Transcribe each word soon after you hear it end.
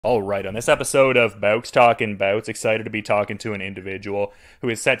All right, on this episode of Bowks Talking Bouts, excited to be talking to an individual who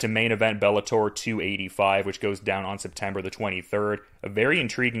is set to main event Bellator 285, which goes down on September the 23rd. A very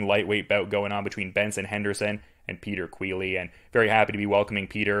intriguing lightweight bout going on between Benson Henderson and Peter Queally, and very happy to be welcoming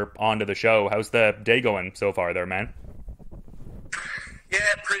Peter onto the show. How's the day going so far there, man? Yeah,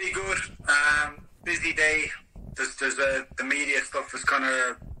 pretty good. Busy day. The media stuff is kind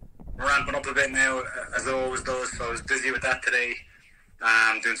of ramping up a bit now, as it always does, so I was busy with that today.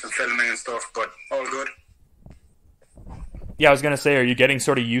 Doing some filming and stuff, but all good. Yeah, I was going to say, are you getting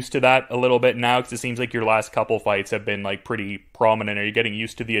sort of used to that a little bit now? Because it seems like your last couple fights have been like pretty prominent. Are you getting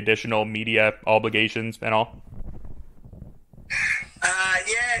used to the additional media obligations and all?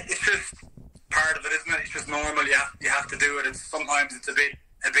 Yeah, it's just part of it, isn't it? It's just normal. You have to do it. Sometimes it's a bit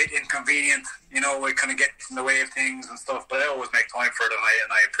inconvenient. It kind of gets in the way of things and stuff. But I always make time for it,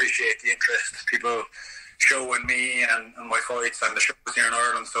 and I appreciate the interest people showing me and my fights and the shows here in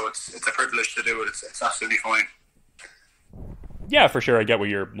Ireland, so it's a privilege to do it. It's absolutely fine. Yeah, for sure. I get what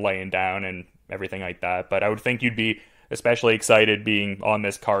you're laying down and everything like that, but I would think you'd be especially excited being on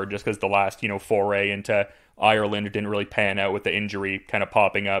this card just because the last, foray into Ireland didn't really pan out with the injury kind of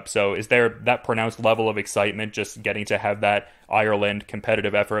popping up. So is there that pronounced level of excitement just getting to have that Ireland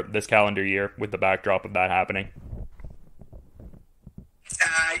competitive effort this calendar year with the backdrop of that happening?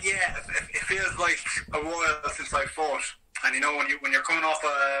 Yeah, it feels like a while since I fought, and when you're coming off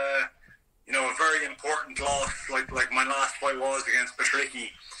a very important loss like my last fight was against Patricky,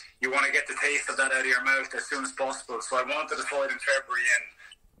 you want to get the taste of that out of your mouth as soon as possible. So I wanted to fight in February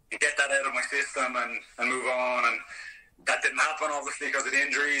and get that out of my system and move on, and that didn't happen obviously because of the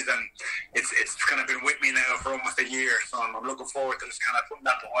injuries, and it's kind of been with me now for almost a year. So I'm looking forward to just kind of putting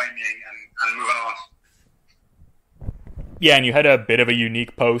that behind me and moving on. Yeah, and you had a bit of a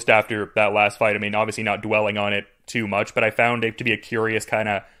unique post after that last fight. I mean, obviously not dwelling on it too much, but I found it to be a curious kind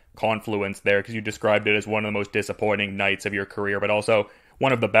of confluence there because you described it as one of the most disappointing nights of your career, but also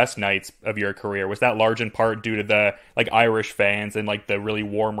one of the best nights of your career. Was that large in part due to the Irish fans and the really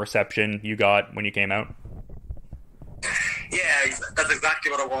warm reception you got when you came out? Yeah, that's exactly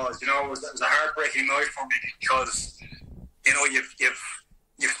what it was. It was a heartbreaking night for me because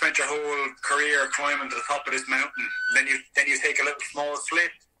you've spent your whole career climbing to the top of this mountain, and then you take a little small slip,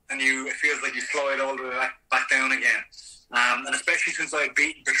 and it feels like you slide all the way back down again. And especially since I had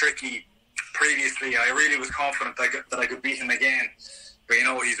beaten Patricky previously, I really was confident that I could beat him again. But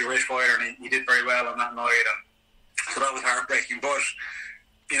he's a great fighter, and he did very well on that night, and so that was heartbreaking. But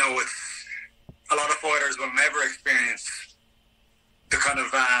it's a lot of fighters will never experience the kind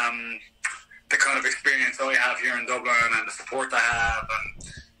of experience I have here in Dublin and the support I have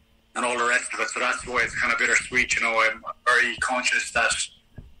and all the rest of it. So that's why it's kind of bittersweet. I'm very conscious that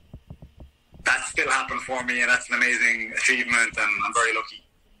still happened for me, and that's an amazing achievement, and I'm very lucky.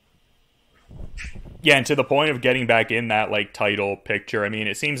 Yeah, and to the point of getting back in that title picture, I mean,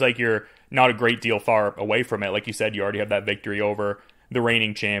 it seems like you're not a great deal far away from it. Like you said, you already have that victory over the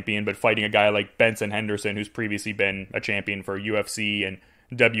reigning champion, but fighting a guy like Benson Henderson, who's previously been a champion for UFC and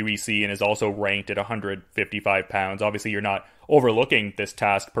WEC and is also ranked at 155 pounds. Obviously, you're not overlooking this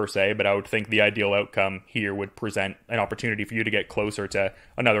task per se, but I would think the ideal outcome here would present an opportunity for you to get closer to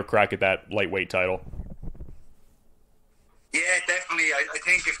another crack at that lightweight title. Yeah, definitely. I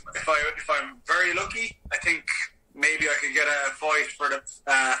think if I'm very lucky, I think maybe I could get a fight for the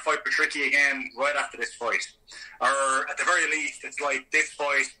fight Patricky again right after this fight, or at the very least, it's like this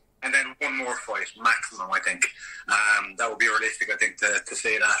fight and then one more fight maximum. I think that would be realistic. I think to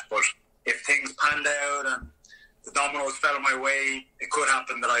say that. But if things panned out and the dominoes fell my way, it could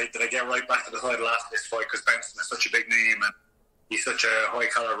happen that I get right back to the title after this fight, because Benson is such a big name and he's such a high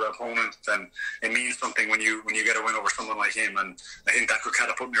caliber opponent, and it means something when you get a win over someone like him, and I think that could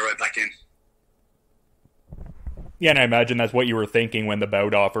catapult me right back in. Yeah, and I imagine that's what you were thinking when the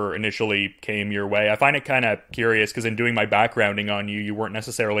bout offer initially came your way. I find it kind of curious because in doing my backgrounding on you, you weren't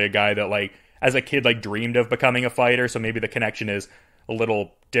necessarily a guy that as a kid dreamed of becoming a fighter, so maybe the connection is a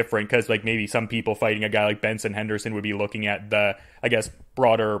little different because maybe some people fighting a guy like Benson Henderson would be looking at the, I guess,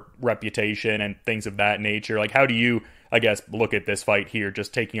 broader reputation and things of that nature. How do you, I guess, look at this fight here,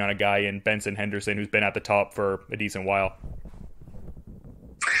 just taking on a guy in Benson Henderson who's been at the top for a decent while?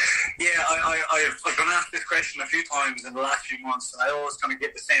 Yeah, I've been asked this question a few times in the last few months, and I always kind of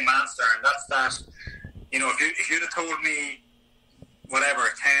give the same answer, and that's that, if you'd have told me,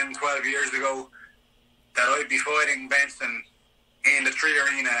 10, 12 years ago, that I'd be fighting Benson in the Tree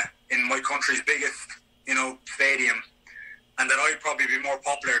Arena in my country's biggest, stadium, and that I'd probably be more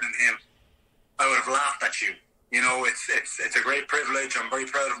popular than him, I would have laughed at you. It's a great privilege. I'm very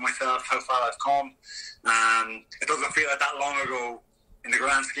proud of myself, how far I've come. It doesn't feel like that long ago in the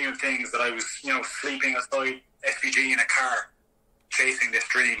grand scheme of things, that I was, sleeping outside SPG in a car, chasing this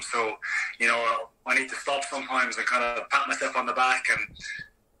dream. So, I need to stop sometimes and kind of pat myself on the back and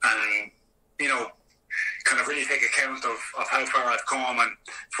kind of really take account of how far I've come. And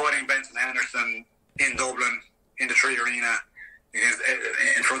fighting Benson Henderson in Dublin, in the Tree Arena,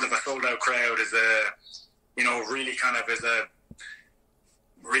 in front of a sold-out crowd is really kind of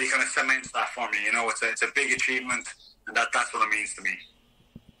cements that for me. It's a big achievement, and that's what it means to me.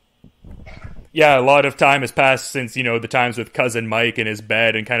 Yeah, a lot of time has passed since, the times with Cousin Mike in his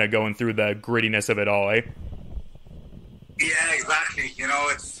bed and kind of going through the grittiness of it all, eh? Yeah, exactly.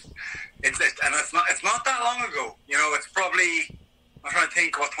 It's not that long ago. It's probably, I'm trying to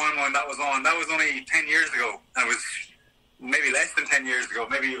think what timeline that was on. That was only 10 years ago. That was maybe less than 10 years ago.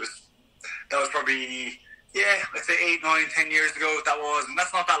 That was probably, let's say 8, 9, 10 years ago that was, and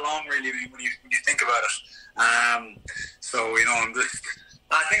that's not that long really when you think about it.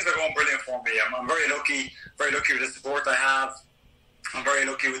 Things are going brilliant for me. I'm very lucky with the support I have. I'm very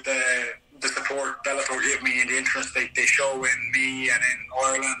lucky with the support Bellator give me and the interest they show in me and in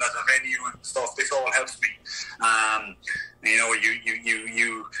Ireland as a venue and stuff. This all helps me.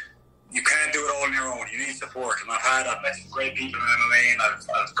 You can't do it all on your own. You need support, and I've met some great people in MMA, and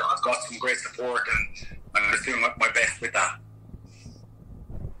I've got some great support, and I'm just doing my best with that.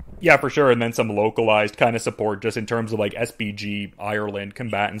 Yeah, for sure. And then some localized kind of support just in terms of like SBG Ireland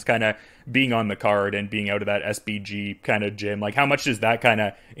combatants kind of being on the card and being out of that SBG kind of gym. Like, how much does that kind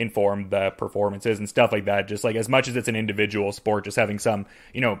of inform the performances and stuff like that? Just like as much as it's an individual sport, just having some,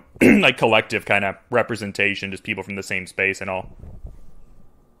 like collective kind of representation, just people from the same space and all.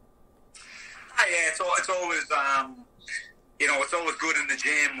 Yeah, it's always, it's always good in the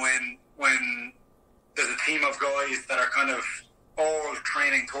gym when there's a team of guys that are kind of all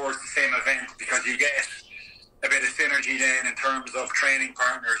training towards the same event, because you get a bit of synergy then in terms of training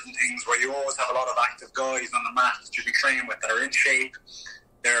partners and things, where you always have a lot of active guys on the mat that you be training with that are in shape,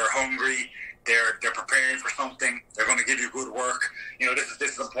 they're hungry, they're preparing for something, they're going to give you good work. This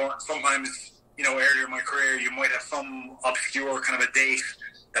is important. Sometimes, earlier in my career, you might have some obscure kind of a date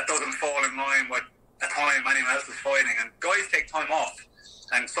that doesn't fall in line with a time anyone else is fighting, and guys take time off,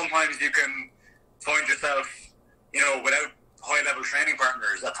 and sometimes you can find yourself, without high-level training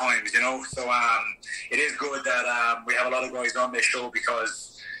partners at times, so it is good that we have a lot of guys on this show,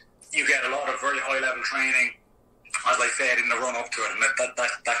 because you get a lot of very high-level training, as I said, in the run-up to it, and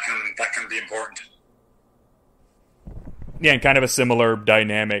that can be important. Yeah, and kind of a similar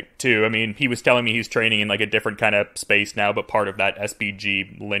dynamic, too. I mean, he was telling me he's training in, like, a different kind of space now, but part of that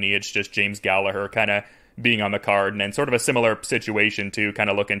SBG lineage, just James Gallagher kind of being on the card, and then sort of a similar situation, too, kind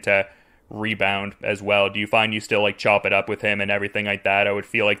of looking to rebound as well. Do you find you still, like, chop it up with him and everything like that? I would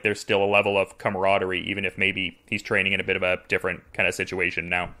feel like there's still a level of camaraderie, even if maybe he's training in a bit of a different kind of situation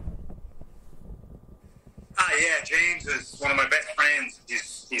now. Yeah, James is one of my best friends.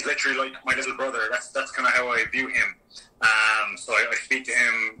 He's literally like my little brother. That's kind of how I view him. So I speak to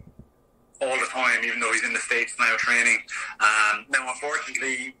him all the time, even though he's in the States now training. Now,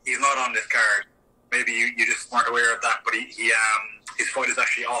 unfortunately, he's not on this card. Maybe you just weren't aware of that, but his fight is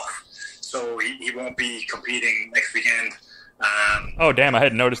actually off, so he won't be competing next weekend. Oh, damn, I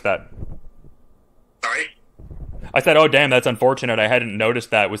hadn't noticed that. Sorry? I said, oh, damn, that's unfortunate. I hadn't noticed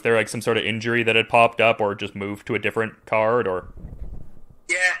that. Was there, like, some sort of injury that had popped up or just moved to a different card, or...?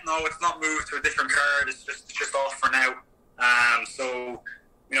 Yeah, no, it's not moved to a different card. It's just off for now. So,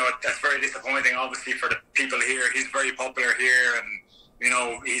 that's very disappointing, obviously, for the people here. He's very popular here, and,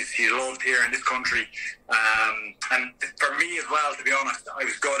 he's loved here in this country. And for me as well, to be honest, I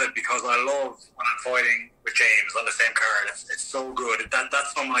was gutted, because I love when I'm fighting with James on the same card. It's so good.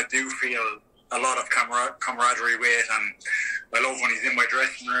 That's someone I do feel a lot of camaraderie with, and I love when he's in my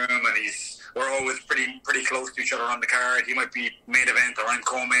dressing room, and we're always pretty close to each other on the card. He might be main event or I'm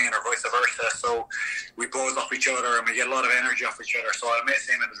co-main or vice versa, so we buzz off each other and we get a lot of energy off each other, so I'll miss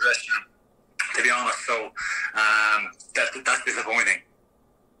him in the dressing room, to be honest. So that's disappointing.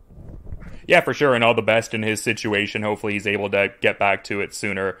 Yeah, for sure, and all the best in his situation. Hopefully he's able to get back to it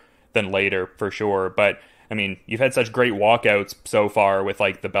sooner than later, for sure. But I mean, you've had such great walkouts so far with,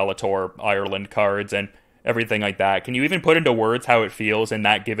 like, the Bellator Ireland cards and everything like that. Can you even put into words how it feels in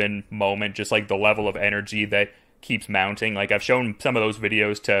that given moment, just, like, the level of energy that keeps mounting? Like, I've shown some of those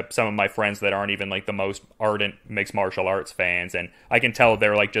videos to some of my friends that aren't even, like, the most ardent mixed martial arts fans, and I can tell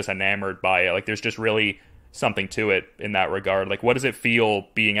they're, like, just enamored by it. Like, there's just really something to it in that regard. Like, what does it feel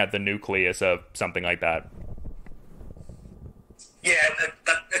being at the nucleus of something like that? Yeah,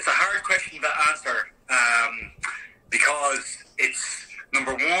 it's a hard question to answer. Because it's,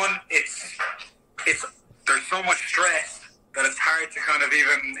 number one, it's there's so much stress that it's hard to kind of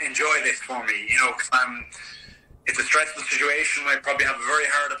even enjoy this for me, you know, because it's a stressful situation. I probably have a very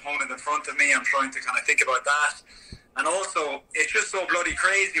hard opponent in front of me. I'm trying to kind of think about that, and also it's just so bloody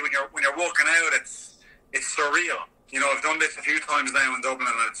crazy when you're walking out. It's surreal. You know, I've done this a few times now in Dublin,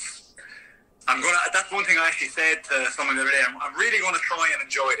 and that's one thing I actually said to someone the other day. I'm really going to try and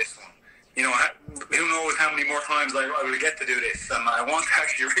enjoy this one. You know, who knows how many more times I will get to do this, and I want to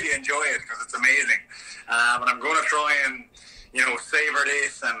actually really enjoy it because it's amazing. And I'm going to try and, you know, savor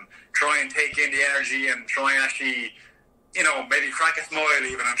this and try and take in the energy and try and actually, you know, maybe crack a smile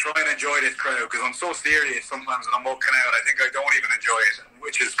even and try and enjoy this crowd, because I'm so serious sometimes when I'm walking out. I think I don't even enjoy it,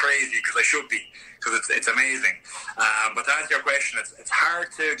 which is crazy because I should be, because it's amazing. But to answer your question, it's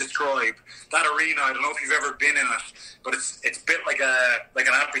hard to describe that arena. I don't know if you've ever been in it, but it's built like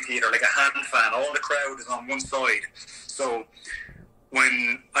an amphitheater, like a hand fan. All the crowd is on one side. So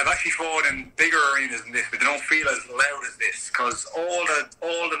when I've actually fought in bigger arenas than this, but they don't feel as loud as this, because all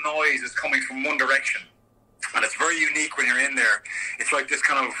the noise is coming from one direction. And it's very unique when you're in there. It's like this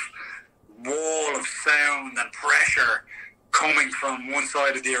kind of wall of sound and pressure coming from one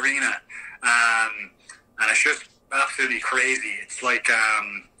side of the arena. And it's just absolutely crazy. It's like,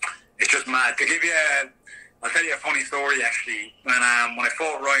 it's just mad. To give you I'll tell you a funny story actually. When I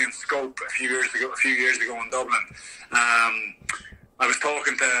fought Ryan Scope a few years ago in Dublin, I was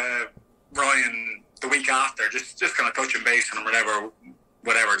talking to Ryan the week after, just kind of touching base on him,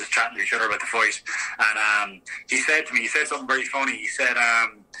 whatever, just chatting to each other about the fight. And he said something very funny. He said,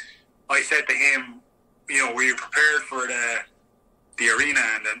 I said to him, you know, were you prepared for the arena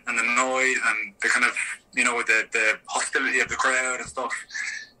and the noise and the kind of, you know, the hostility of the crowd and stuff?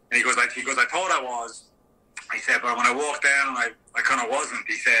 And he goes, I thought I was. He said, but when I walked down, I kind of wasn't.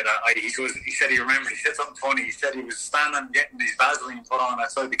 He said, he said something funny. He said he was standing getting his Vaseline put on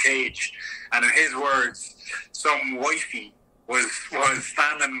outside the cage, and in his words, some wifey was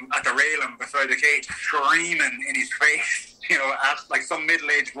standing at the railing beside the cage, screaming in his face, you know, like some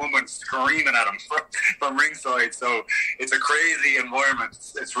middle-aged woman screaming at him from ringside. So it's a crazy environment.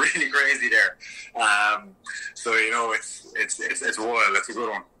 It's really crazy there. So you know, it's wild. It's a good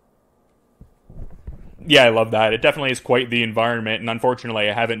one. Yeah, I love that. It definitely is quite the environment, and unfortunately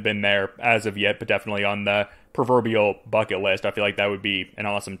I haven't been there as of yet, but definitely on the proverbial bucket list. I feel like that would be an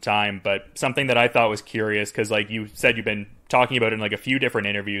awesome time. But something that I thought was curious, because like you said, you've been talking about it in like a few different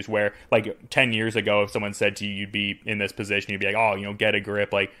interviews where like 10 years ago, if someone said to you you'd be in this position, you'd be like, oh, you know, get a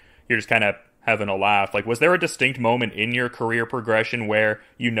grip. Like you're just kind of having a laugh. Like, was there a distinct moment in your career progression where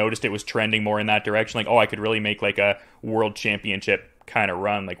you noticed it was trending more in that direction? Like, oh, I could really make like a world championship kind of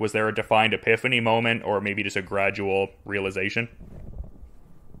run. Like, was there a defined epiphany moment, or maybe just a gradual realization?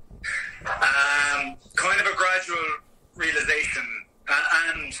 Kind of a gradual realization,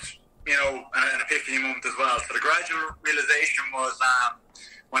 and you know, an epiphany moment as well. So the gradual realization was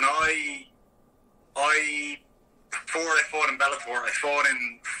when I before I fought in Bellator, I fought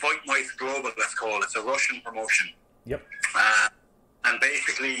in Fight Nights Global. Let's call it. It's a Russian promotion. Yep. And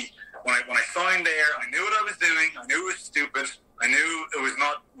basically, when I signed there, I knew what I was doing. I knew it was stupid. I knew it was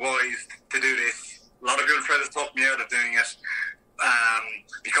not wise to do this. A lot of people try to talk me out of doing it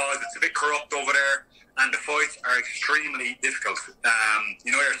because it's a bit corrupt over there, and the fights are extremely difficult.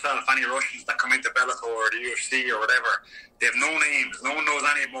 You know yourself, any Russians that come into Bellator or the UFC or whatever, they have no names. No one knows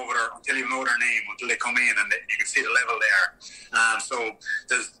any of them over there until you know their name, until they come in, and you can see the level there. So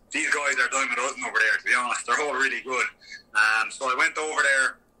these guys are dime a dozen over there, to be honest. They're all really good. So I went over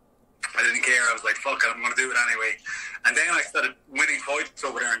there. I didn't care. I was like, fuck it, I'm going to do it anyway. And then I started winning fights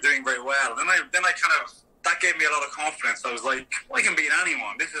over there and doing very well. Then I kind of, that gave me a lot of confidence. I was like, I can beat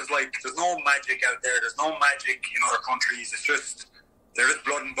anyone. This is like, there's no magic out there. There's no magic in other countries. It's just, they're just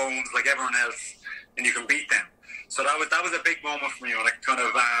blood and bones like everyone else, and you can beat them. So that was a big moment for me when I kind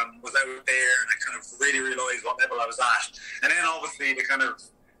of was out there and I kind of really realised what level I was at. And then obviously a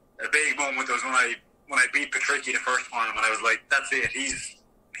big moment was when I beat Patricky the first time, and I was like, that's it.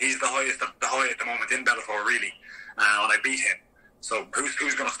 He's the highest at the moment in Bellator, really. When I beat him, so who's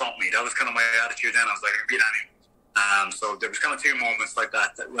going to stop me? That was kind of my attitude then. I was like, I can beat anyone. So there was kind of two moments like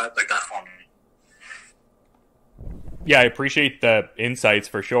that for me. Yeah, I appreciate the insights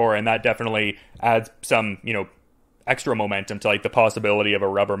for sure, and that definitely adds some, you know, extra momentum to like the possibility of a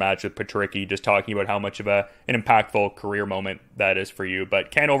rubber match with Patricky, just talking about how much of an impactful career moment that is for you. But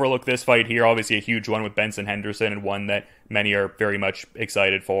can't overlook this fight here, obviously a huge one with Benson Henderson, and one that many are very much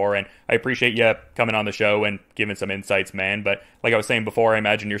excited for. And I appreciate you coming on the show and giving some insights, man. But like I was saying before, I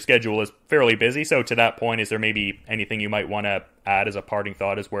imagine your schedule is fairly busy, so to that point, is there maybe anything you might want to add as a parting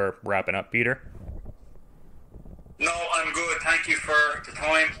thought as we're wrapping up, Peter? No, I'm good. Thank you for the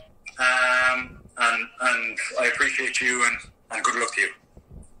time. and I appreciate you, and good luck to you.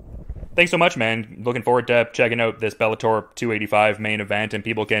 Thanks so much, man. Looking forward to checking out this Bellator 285 main event, and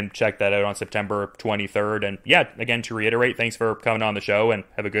people can check that out on September 23rd. And yeah, again, to reiterate, thanks for coming on the show, and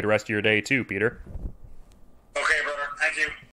have a good rest of your day too, Peter. Okay, brother. Thank you.